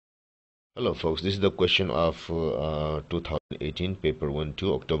Hello folks, this is the question of 2018 paper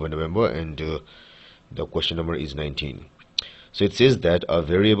 1-2 October November, and the question number is 19. So it says that a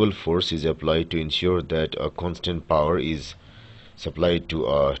variable force is applied to ensure that a constant power is supplied to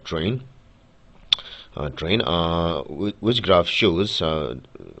a train, which graph best shows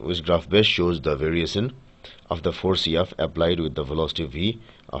the variation of the force F applied with the velocity v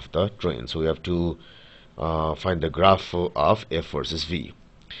of the train. So we have to find the graph of F versus v.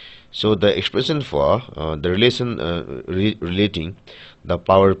 So the expression for the relation relating the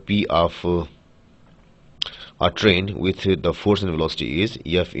power P of a train with the force and velocity is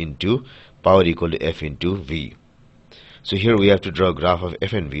F into power equal to F into V. So here we have to draw a graph of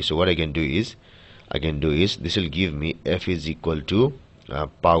F and V. So what I can do is this will give me F is equal to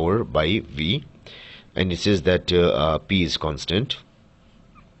power by V, and it says that P is constant.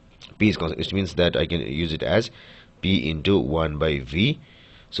 Which means that I can use it as P into 1 by V.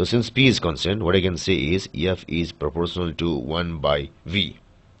 So since P is constant, what I can say is F is proportional to 1 by V.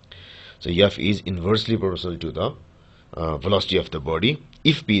 So F is inversely proportional to the velocity of the body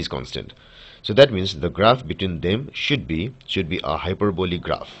if P is constant. So that means the graph between them should be a hyperbolic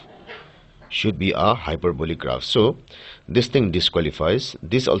graph. So this thing disqualifies,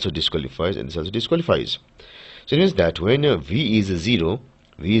 this also disqualifies, and this also disqualifies. So it means that when V is 0,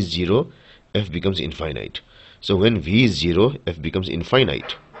 F becomes infinite. So when V is 0, F becomes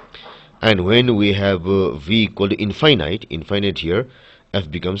infinite. And when we have V equal to infinite here, F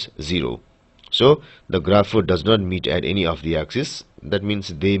becomes 0. So the graph does not meet at any of the axes. That means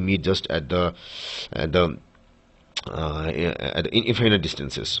they meet just at the infinite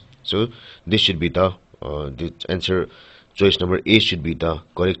distances. So this should be the answer. Choice number A should be the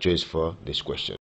correct choice for this question.